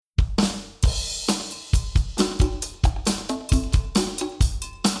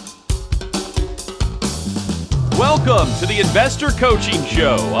Welcome to the Investor Coaching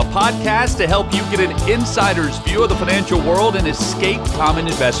Show, a podcast to help you get an insider's view of the financial world and escape common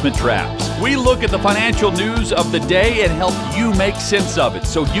investment traps. We look at the financial news of the day and help you make sense of it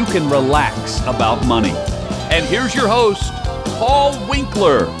so you can relax about money. And here's your host, Paul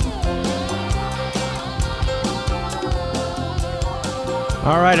Winkler.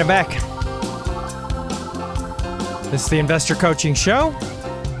 All right, I'm back. This is the Investor Coaching Show.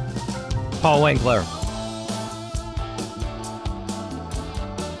 Paul Winkler.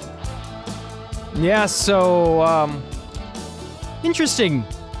 Yeah, so interesting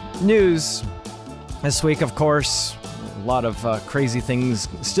news this week, of course. A lot of crazy things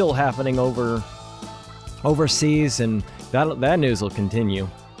still happening overseas, and that news will continue.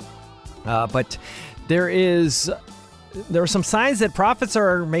 But there are some signs that profits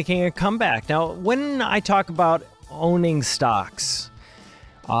are making a comeback. Now, when I talk about owning stocks,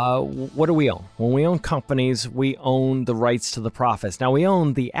 what do we own? When we own companies, we own the rights to the profits. Now, we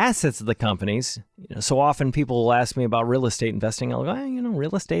own the assets of the companies. So often people will ask me about real estate investing. I'll go,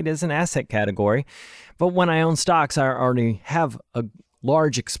 real estate is an asset category. But when I own stocks, I already have a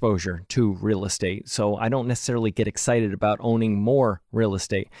large exposure to real estate. So I don't necessarily get excited about owning more real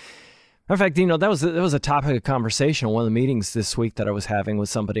estate. In fact, that was a topic of conversation in one of the meetings this week that I was having with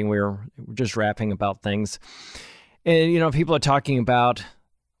somebody. We were just rapping about things. And, people are talking about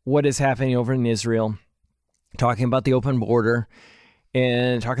what is happening over in Israel, talking about the open border,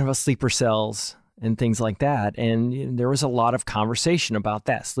 and talking about sleeper cells and things like that. And there was a lot of conversation about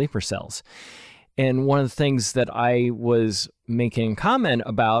that, sleeper cells. And one of the things that I was making a comment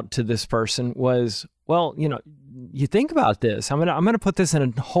about to this person was, well, you think about this. I'm gonna put this in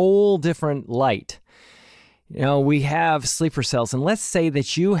a whole different light. We have sleeper cells, and let's say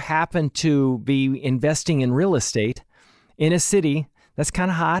that you happen to be investing in real estate in a city that's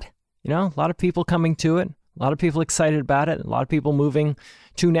kind of hot. A lot of people coming to it, a lot of people excited about it, a lot of people moving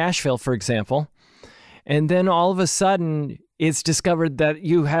to Nashville, for example. And then all of a sudden, it's discovered that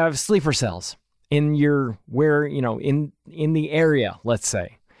you have sleeper cells in in the area, let's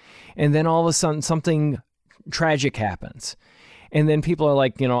say. And then all of a sudden, something tragic happens. And then people are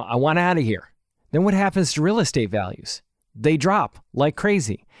like, I want out of here. Then what happens to real estate values? They drop like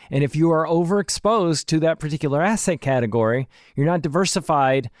crazy. And if you are overexposed to that particular asset category, you're not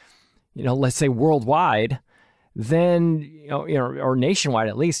diversified, let's say worldwide, then, or nationwide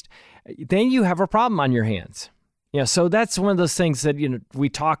at least, then you have a problem on your hands. So that's one of those things that, we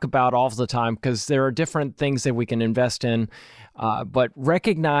talk about all the time because there are different things that we can invest in, but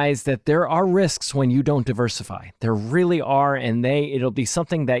recognize that there are risks when you don't diversify. There really are, and it'll be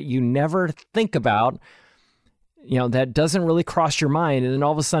something that you never think about, that doesn't really cross your mind, and then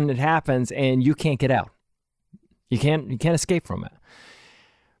all of a sudden it happens and you can't get out. You can't escape from it.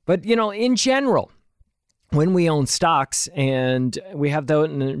 But, in general, when we own stocks and we have that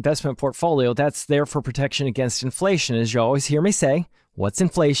in an investment portfolio, that's there for protection against inflation. As you always hear me say, what's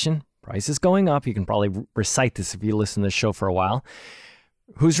inflation? Prices going up. You can probably recite this if you listen to this show for a while.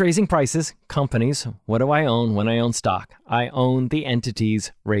 Who's raising prices? Companies. What do I own when I own stock? I own the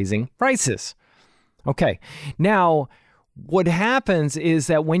entities raising prices. Okay. Now, what happens is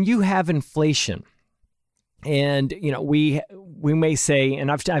that when you have inflation, and, we may say,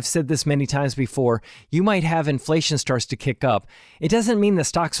 and I've said this many times before, you might have inflation starts to kick up. It doesn't mean the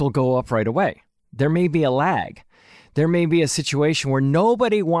stocks will go up right away. There may be a lag. There may be a situation where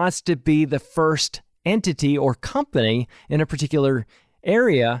nobody wants to be the first entity or company in a particular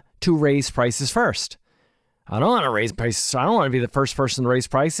area to raise prices first. I don't want to raise prices. I don't want to be the first person to raise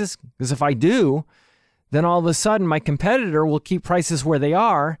prices, because if I do, then all of a sudden my competitor will keep prices where they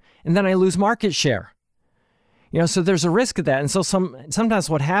are, and then I lose market share. So there's a risk of that. And so sometimes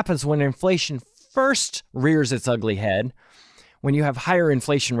what happens when inflation first rears its ugly head, when you have higher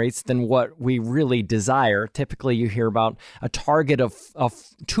inflation rates than what we really desire, typically you hear about a target of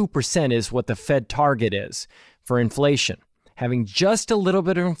 2% is what the Fed target is for inflation. Having just a little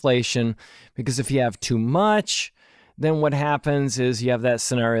bit of inflation, because if you have too much, then what happens is you have that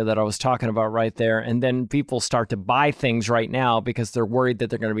scenario that I was talking about right there, and then people start to buy things right now because they're worried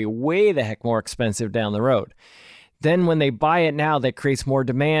that they're going to be way the heck more expensive down the road. Then when they buy it now, that creates more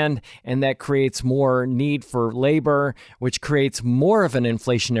demand, and that creates more need for labor, which creates more of an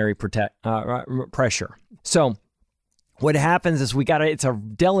inflationary pressure. So what happens is it's a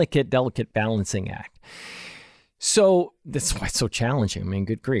delicate balancing act. So that's why it's so challenging.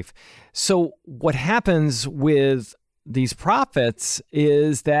 Good grief. So what happens with these profits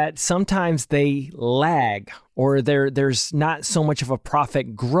is that sometimes they lag, or there's not so much of a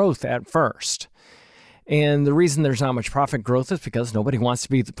profit growth at first. And the reason there's not much profit growth is because nobody wants to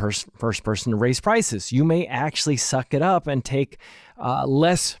be the first person to raise prices. You may actually suck it up and take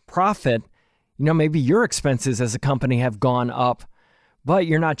less profit. Maybe your expenses as a company have gone up, but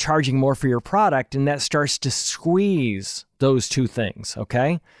you're not charging more for your product, and that starts to squeeze those two things,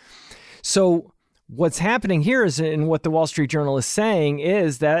 okay? So what's happening here is, and what the Wall Street Journal is saying,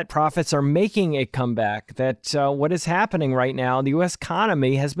 is that profits are making a comeback, that what is happening right now, the U.S.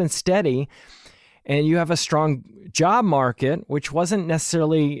 economy has been steady, and you have a strong job market, which wasn't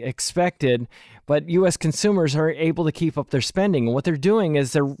necessarily expected, but U.S. consumers are able to keep up their spending. And what they're doing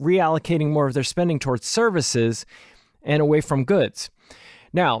is they're reallocating more of their spending towards services and away from goods.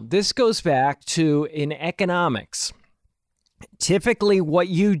 Now, this goes back to in economics. Typically, what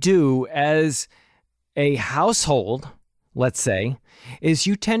you do as a household, let's say, is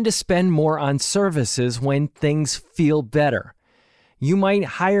you tend to spend more on services when things feel better. You might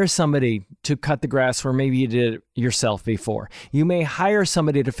hire somebody to cut the grass where maybe you did it yourself before. You may hire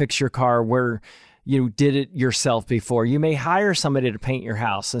somebody to fix your car where you did it yourself before. You may hire somebody to paint your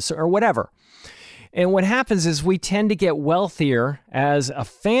house or whatever. And what happens is we tend to get wealthier as a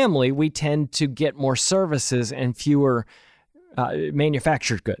family. We tend to get more services and fewer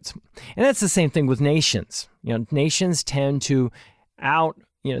manufactured goods. And that's the same thing with nations. Nations tend to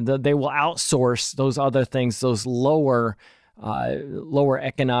they will outsource those other things, those lower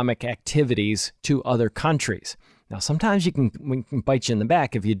economic activities to other countries. Now, sometimes we can bite you in the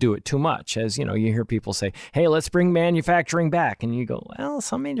back if you do it too much. As you hear people say, hey, let's bring manufacturing back. And you go, well,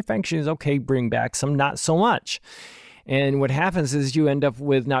 some manufacturing is okay, bring back, some not so much. And what happens is you end up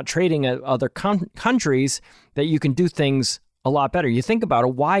with not trading at other countries that you can do things a lot better. You think about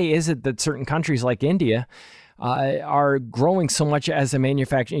it, why is it that certain countries like India are growing so much as a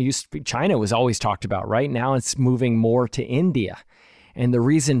manufacturing? China was always talked about, right? Now it's moving more to India. And the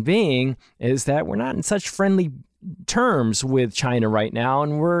reason being is that we're not in such friendly terms with China right now,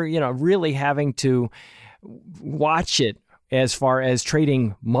 and we're really having to watch it as far as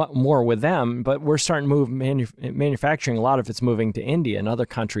trading more with them. But we're starting to move manufacturing. A lot of it's moving to India and other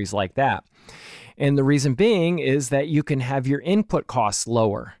countries like that. And the reason being is that you can have your input costs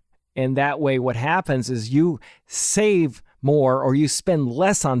lower. And that way what happens is you save more or you spend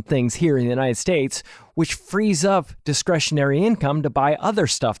less on things here in the United States, which frees up discretionary income to buy other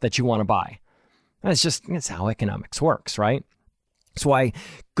stuff that you want to buy. It's how economics works, right? That's why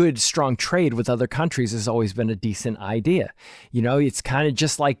good, strong trade with other countries has always been a decent idea. It's kind of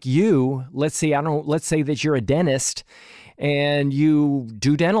just like let's say that you're a dentist and you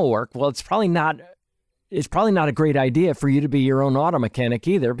do dental work. Well, it's probably not a great idea for you to be your own auto mechanic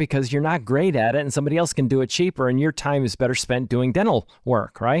either, because you're not great at it and somebody else can do it cheaper and your time is better spent doing dental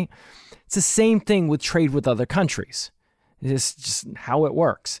work, right? It's the same thing with trade with other countries. It's just how it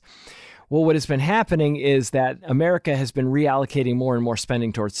works. Well, what has been happening is that America has been reallocating more and more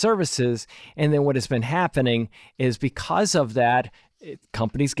spending towards services. And then what has been happening is because of that,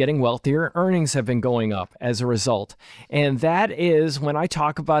 companies getting wealthier, earnings have been going up as a result. And that is when I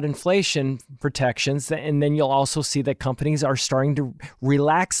talk about inflation protections, and then you'll also see that companies are starting to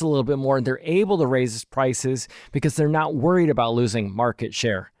relax a little bit more and they're able to raise prices because they're not worried about losing market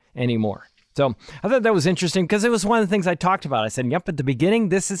share anymore. So I thought that was interesting because it was one of the things I talked about. I said, yep, at the beginning,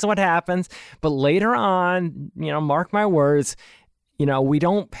 this is what happens. But later on, mark my words, we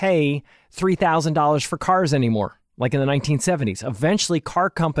don't pay $3,000 for cars anymore. Like in the 1970s, eventually car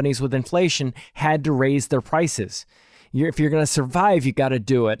companies with inflation had to raise their prices. If you're going to survive, you got to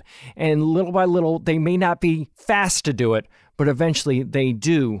do it. And little by little, they may not be fast to do it, but eventually they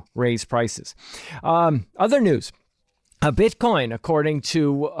do raise prices. Other news. Bitcoin, according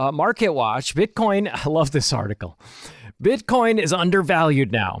to MarketWatch, I love this article. Bitcoin is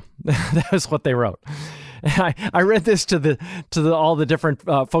undervalued now. That was what they wrote. I read this to all the different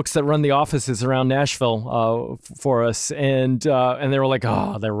folks that run the offices around Nashville for us, and they were like,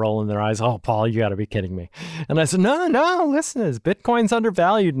 oh, they're rolling their eyes. Oh, Paul, you got to be kidding me. And I said, no, listen, Bitcoin's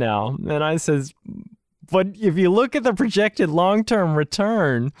undervalued now. And I says, but if you look at the projected long-term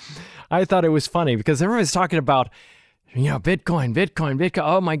return, I thought it was funny because everybody's talking about Bitcoin.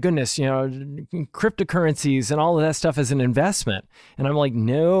 Oh my goodness, cryptocurrencies and all of that stuff as an investment. And I'm like,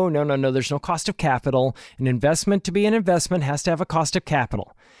 no. There's no cost of capital. An investment, to be an investment, has to have a cost of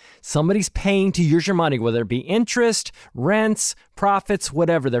capital. Somebody's paying to use your money, whether it be interest, rents, profits,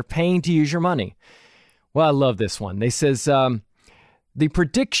 whatever. They're paying to use your money. Well, I love this one. They says, the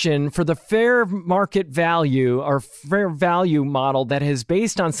prediction for the fair market value or fair value model that is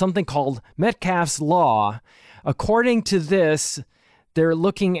based on something called Metcalfe's Law. According to this, they're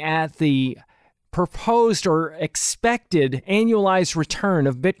looking at the proposed or expected annualized return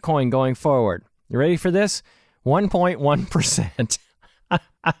of Bitcoin going forward. You ready for this? 1.1%.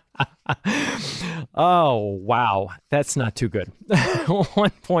 Oh, wow. That's not too good.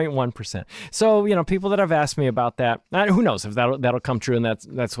 1.1%. So, people that have asked me about that, who knows if that'll come true, and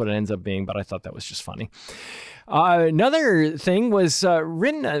that's what it ends up being, but I thought that was just funny. Another thing was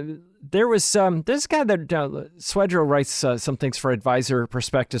written, there was this guy that Swedrow writes some things for Advisor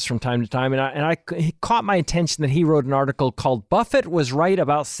Perspectives from time to time, and he caught my attention that he wrote an article called "Buffett Was Right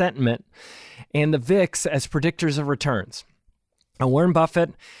About Sentiment and the VIX as Predictors of Returns." Warren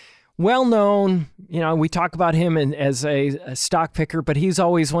Buffett, well known, we talk about him as a stock picker, but he's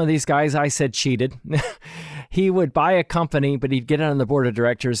always one of these guys I said cheated. He would buy a company, but he'd get on the board of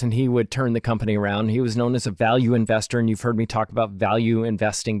directors and he would turn the company around. He was known as a value investor, and you've heard me talk about value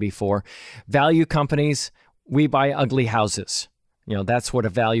investing before. Value companies, we buy ugly houses. That's what a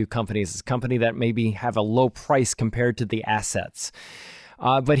value company is. It's a company that maybe have a low price compared to the assets.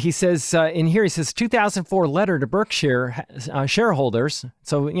 But he says in here, he says 2004 letter to Berkshire shareholders.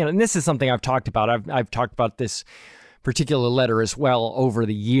 So, and this is something I've talked about. I've talked about this particular letter as well over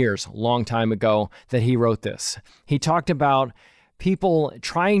the years, a long time ago that he wrote this. He talked about people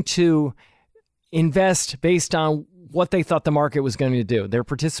trying to invest based on what they thought the market was going to do. Their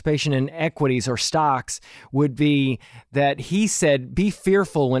participation in equities or stocks would be that he said, be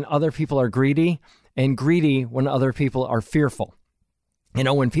fearful when other people are greedy and greedy when other people are fearful.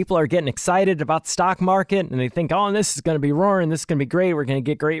 When people are getting excited about the stock market and they think, oh, this is going to be roaring, this is going to be great, we're going to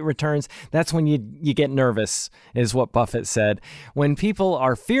get great returns, that's when you get nervous, is what Buffett said. When people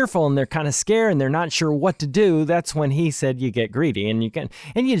are fearful and they're kind of scared and they're not sure what to do, that's when he said you get greedy. And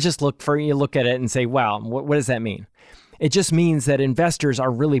you just look at it and say, wow, what does that mean? It just means that investors are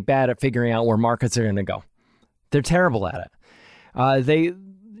really bad at figuring out where markets are going to go. They're terrible at it. They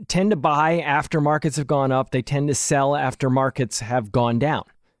tend to buy after markets have gone up. They tend to sell after markets have gone down.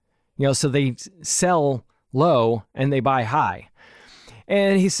 So they sell low and they buy high.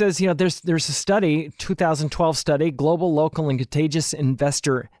 And he says, there's a study, 2012 study, Global, Local, and Contagious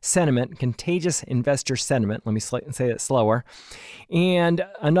Investor Sentiment. Let me say it slower. And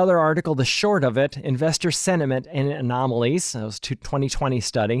another article, the short of it, Investor Sentiment and Anomalies. That was a 2020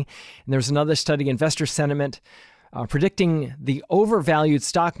 study. And there's another study, Investor Sentiment, predicting the overvalued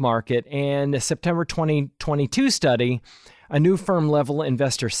stock market, and a September 2022 study, a new firm-level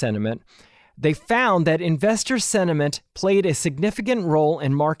investor sentiment. They found that investor sentiment played a significant role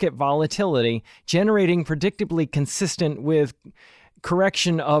in market volatility, generating predictably consistent with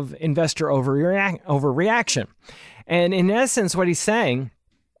correction of investor overreaction. And in essence, what he's saying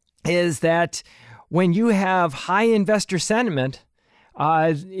is that when you have high investor sentiment,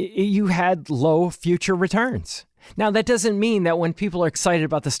 you had low future returns. Now, that doesn't mean that when people are excited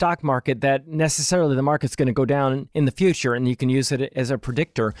about the stock market that necessarily the market's going to go down in the future and you can use it as a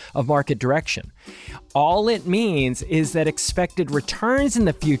predictor of market direction. All it means is that expected returns in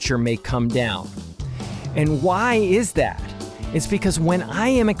the future may come down. And why is that? It's because when I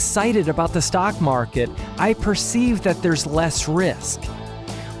am excited about the stock market, I perceive that there's less risk.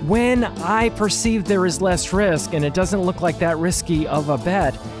 When I perceive there is less risk and it doesn't look like that risky of a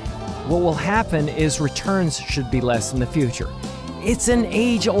bet, what will happen is returns should be less in the future. It's an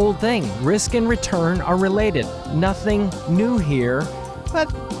age-old thing. Risk and return are related. Nothing new here,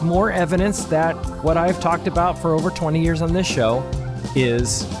 but more evidence that what I've talked about for over 20 years on this show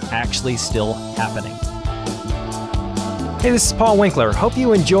is actually still happening. Hey, this is Paul Winkler. Hope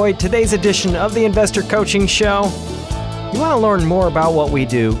you enjoyed today's edition of the Investor Coaching Show. If you want to learn more about what we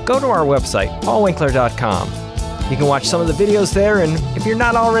do, go to our website, paulwinkler.com. You can watch some of the videos there, and if you're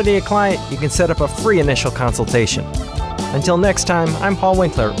not already a client, you can set up a free initial consultation. Until next time, I'm Paul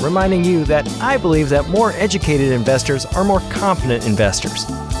Winkler, reminding you that I believe that more educated investors are more confident investors,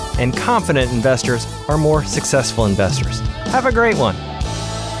 and confident investors are more successful investors. Have a great one.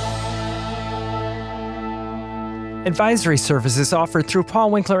 Advisory services offered through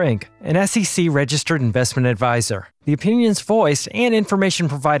Paul Winkler, Inc., an SEC-registered investment advisor. The opinions voiced and information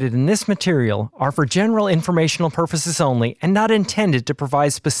provided in this material are for general informational purposes only and not intended to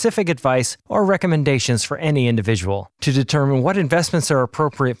provide specific advice or recommendations for any individual. To determine what investments are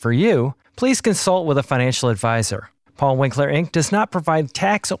appropriate for you, please consult with a financial advisor. Paul Winkler, Inc. does not provide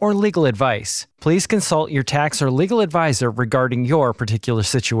tax or legal advice. Please consult your tax or legal advisor regarding your particular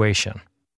situation.